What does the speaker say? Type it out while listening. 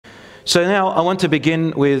So now I want to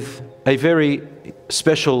begin with a very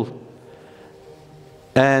special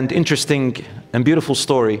and interesting and beautiful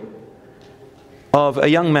story of a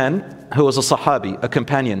young man who was a Sahabi, a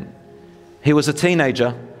companion. He was a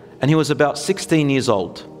teenager and he was about 16 years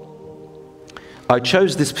old. I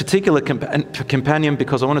chose this particular companion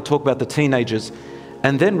because I want to talk about the teenagers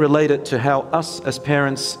and then relate it to how us as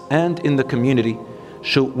parents and in the community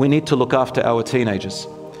we need to look after our teenagers.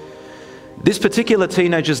 This particular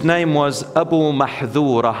teenager's name was Abu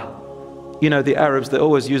Mahdhura. You know, the Arabs, they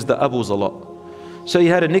always use the Abus a lot. So he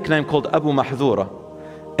had a nickname called Abu Mahdhura.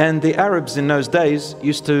 And the Arabs in those days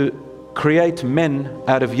used to create men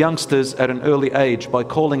out of youngsters at an early age by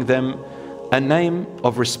calling them a name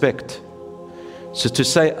of respect. So to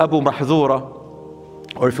say Abu Mahdhura,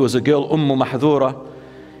 or if it was a girl, Mahdhura,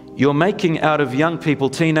 you're making out of young people,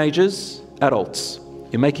 teenagers, adults.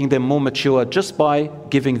 You're making them more mature just by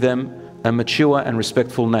giving them a mature and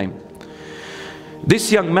respectful name.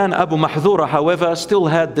 This young man, Abu Mahdhura, however, still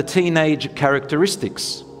had the teenage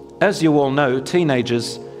characteristics. As you all know,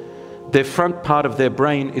 teenagers, their front part of their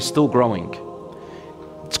brain is still growing.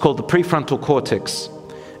 It's called the prefrontal cortex,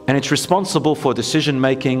 and it's responsible for decision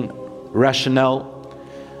making, rationale,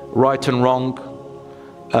 right and wrong,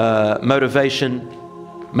 motivation,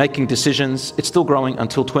 making decisions. It's still growing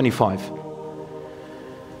until 25.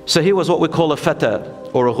 So he was what we call a fata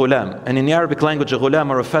or a ghulam. And in the Arabic language, a ghulam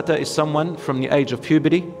or a fata is someone from the age of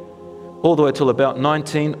puberty all the way till about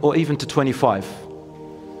 19 or even to 25.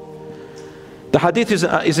 The hadith is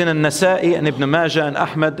in An-Nasa'i and Ibn Majah and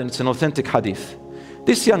Ahmad, and it's an authentic hadith.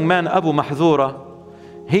 This young man, Abu Mahdhura,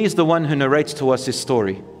 he's the one who narrates to us his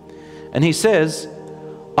story. And he says,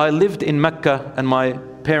 I lived in Mecca and my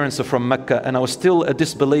parents are from Mecca and I was still a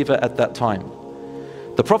disbeliever at that time.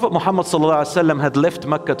 The Prophet Muhammad ﷺ had left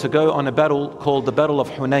Mecca to go on a battle called the Battle of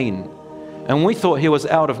Hunayn. And we thought he was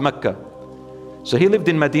out of Mecca. So he lived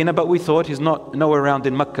in Medina, but we thought he's nowhere around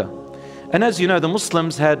in Mecca. And as you know, the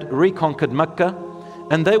Muslims had reconquered Mecca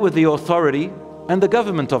and they were the authority and the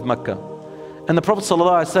government of Mecca. And the Prophet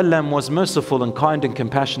ﷺ was merciful and kind and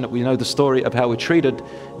compassionate. We know the story of how he treated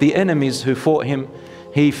the enemies who fought him.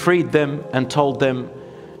 He freed them and told them,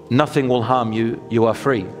 nothing will harm you, you are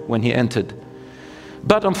free, when he entered.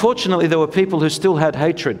 But unfortunately, there were people who still had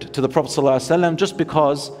hatred to the Prophet ﷺ just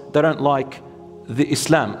because they don't like the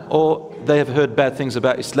Islam, or they have heard bad things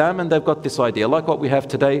about Islam and they've got this idea. Like what we have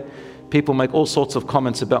today, people make all sorts of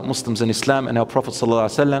comments about Muslims and Islam and our Prophet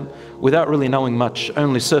ﷺ without really knowing much,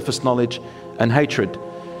 only surface knowledge and hatred.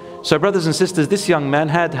 So brothers and sisters, this young man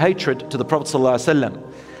had hatred to the Prophet ﷺ,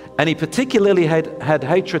 and he particularly had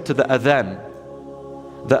hatred to the adhan.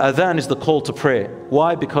 The adhan is the call to prayer.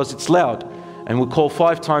 Why? Because it's loud. And we call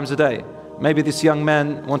 5 times a day. Maybe this young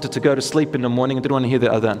man wanted to go to sleep in the morning and didn't want to hear the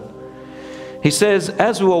adhan. He says,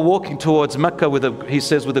 as we were walking towards Mecca with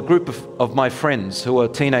a group of my friends who were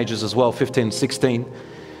teenagers as well, 15, 16,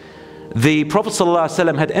 the Prophet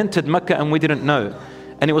ﷺ had entered Mecca and we didn't know.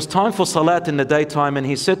 And it was time for salat in the daytime, and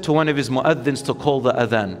he said to one of his mu'adhins to call the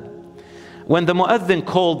adhan. When the mu'adhin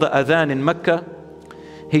called the adhan in Mecca,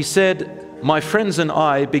 he said, my friends and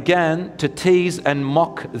I began to tease and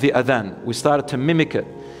mock the adhan. We started to mimic it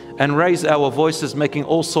and raise our voices, making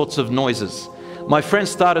all sorts of noises. My friends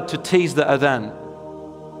started to tease the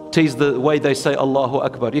adhan, tease the way they say Allahu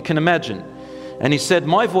Akbar. You can imagine. And he said,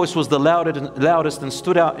 my voice was the loudest and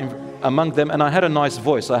stood out among them, and I had a nice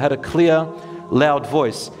voice. I had a clear, loud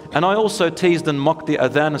voice. And I also teased and mocked the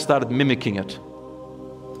adhan and started mimicking it.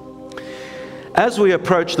 As we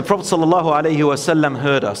approached, the Prophet ﷺ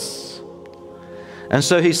heard us. And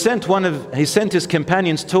so he sent his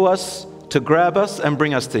companions to us to grab us and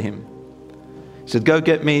bring us to him. He said, go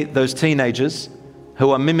get me those teenagers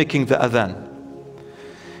who are mimicking the adhan.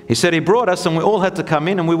 He said he brought us and we all had to come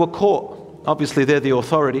in and we were caught. Obviously they're the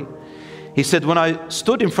authority. He said, when I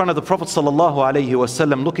stood in front of the Prophet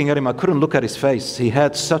ﷺ looking at him, I couldn't look at his face. He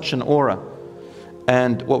had such an aura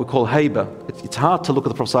and what we call hayba. It's hard to look at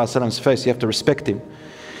the Prophet ﷺ's face. You have to respect him.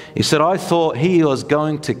 He said, I thought he was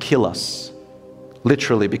going to kill us.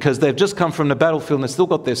 Literally, because they've just come from the battlefield and they've still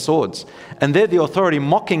got their swords. And they're the authority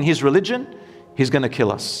mocking his religion. He's going to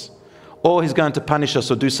kill us. Or he's going to punish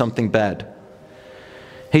us or do something bad.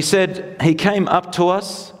 He said, he came up to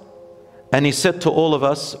us and he said to all of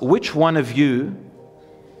us, which one of you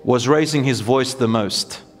was raising his voice the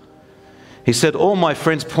most? He said, all my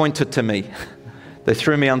friends pointed to me. They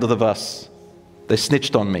threw me under the bus. They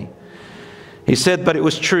snitched on me. He said, but it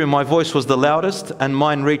was true. My voice was the loudest and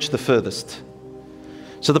mine reached the furthest.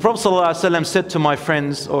 So the Prophet ﷺ said to my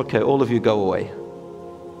friends, okay, all of you go away.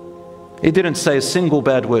 He didn't say a single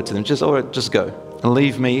bad word to them, just go and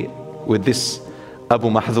leave me with this Abu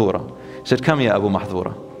Mahdura. He said, come here, Abu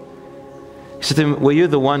Mahdura. He said to him, were you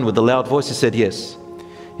the one with the loud voice? He said, yes.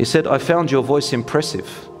 He said, I found your voice impressive.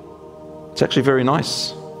 It's actually very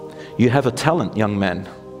nice. You have a talent, young man.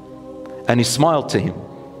 And he smiled to him.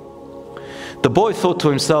 The boy thought to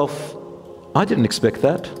himself, I didn't expect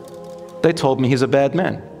that. They told me he's a bad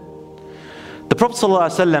man. The Prophet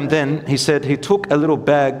ﷺ then, he said, he took a little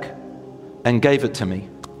bag and gave it to me.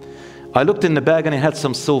 I looked in the bag and it had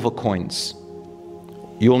some silver coins.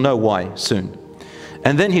 You'll know why soon.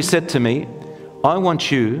 And then he said to me, I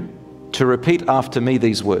want you to repeat after me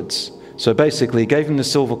these words. So basically he gave him the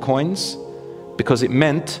silver coins because it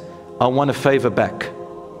meant, I want a favor back.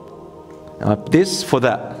 This for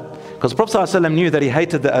that. Because the Prophet ﷺ knew that he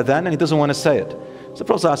hated the adhan and he doesn't want to say it. So the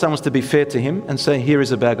Prophet ﷺ wants to be fair to him and say, here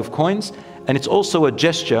is a bag of coins. And it's also a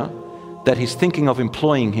gesture that he's thinking of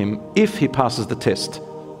employing him if he passes the test.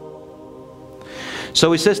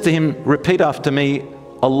 So he says to him, repeat after me,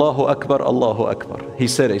 Allahu Akbar, Allahu Akbar. He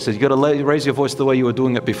said it. He said, you got to raise your voice the way you were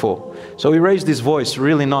doing it before. So he raised his voice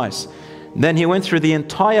really nice. Then he went through the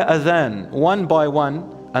entire adhan, one by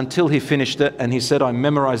one, until he finished it. And he said, I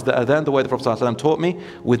memorized the adhan the way the Prophet ﷺ taught me,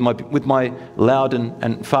 with my loud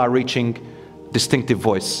and far-reaching, distinctive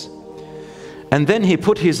voice. And then he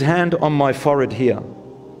put his hand on my forehead here.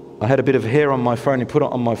 I had a bit of hair on my forehead, and he put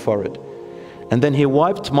it on my forehead. And then he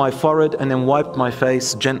wiped my forehead and then wiped my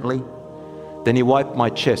face gently. Then he wiped my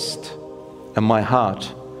chest and my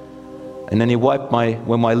heart. And then he wiped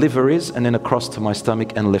where my liver is, and then across to my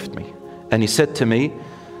stomach, and left me. And he said to me,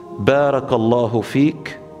 Barakallahu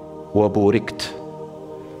feek wa burikt.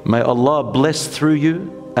 May Allah bless through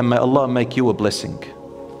you, and may Allah make you a blessing.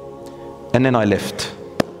 And then I left.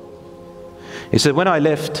 He said, when I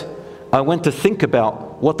left, I went to think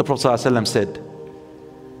about what the Prophet ﷺ said.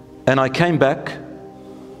 And I came back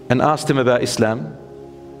and asked him about Islam.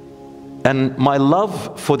 And my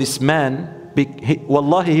love for this man,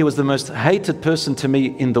 wallahi, he was the most hated person to me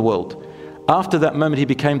in the world. After that moment, he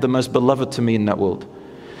became the most beloved to me in that world.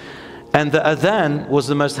 And the adhan was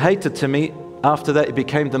the most hated to me. After that, it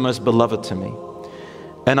became the most beloved to me.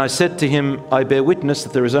 And I said to him, I bear witness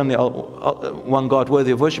that there is only one God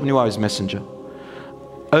worthy of worship, and you are his messenger.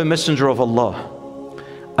 O messenger of Allah,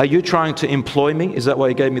 are you trying to employ me? Is that why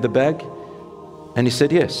he gave me the bag? And he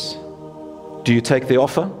said, yes. Do you take the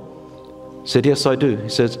offer? He said, yes, I do. He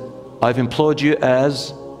says, I've employed you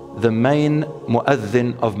as the main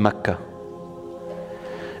mu'adhin of Mecca.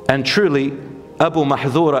 And truly, Abu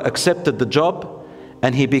Mahdura accepted the job,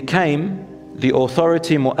 and he became the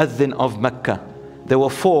authority mu'adhin of Mecca. There were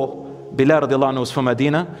four. Bilal radiallahu anhu was from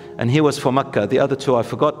Medina, and he was from Mecca. The other two I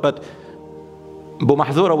forgot, but Abu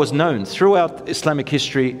Mahdura was known throughout Islamic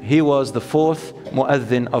history. He was the fourth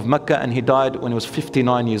mu'adhin of Mecca, and he died when he was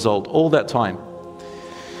 59 years old, all that time.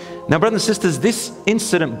 Now, brothers and sisters, this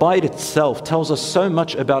incident by itself tells us so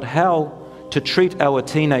much about how to treat our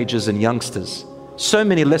teenagers and youngsters. So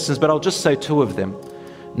many lessons, but I'll just say two of them.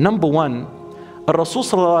 Number one, Rasul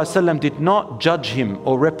ﷺ did not judge him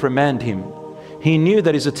or reprimand him. He knew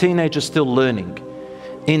that he's a teenager still learning.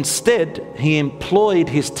 Instead, he employed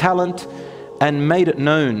his talent and made it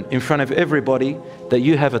known in front of everybody that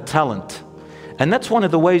you have a talent. And that's one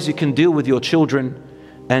of the ways you can deal with your children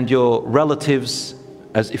and your relatives,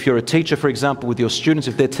 as if you're a teacher, for example, with your students,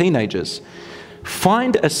 if they're teenagers.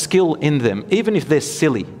 Find a skill in them, even if they're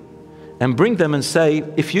silly, and bring them and say,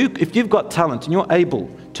 if you've got talent and you're able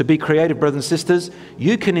to be creative, brothers and sisters,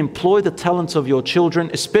 you can employ the talents of your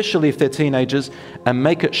children, especially if they're teenagers, and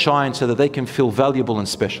make it shine so that they can feel valuable and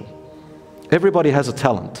special. Everybody has a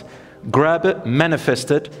talent. Grab it,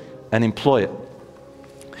 manifest it, and employ it.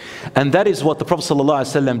 And that is what the Prophet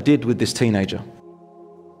ﷺ did with this teenager.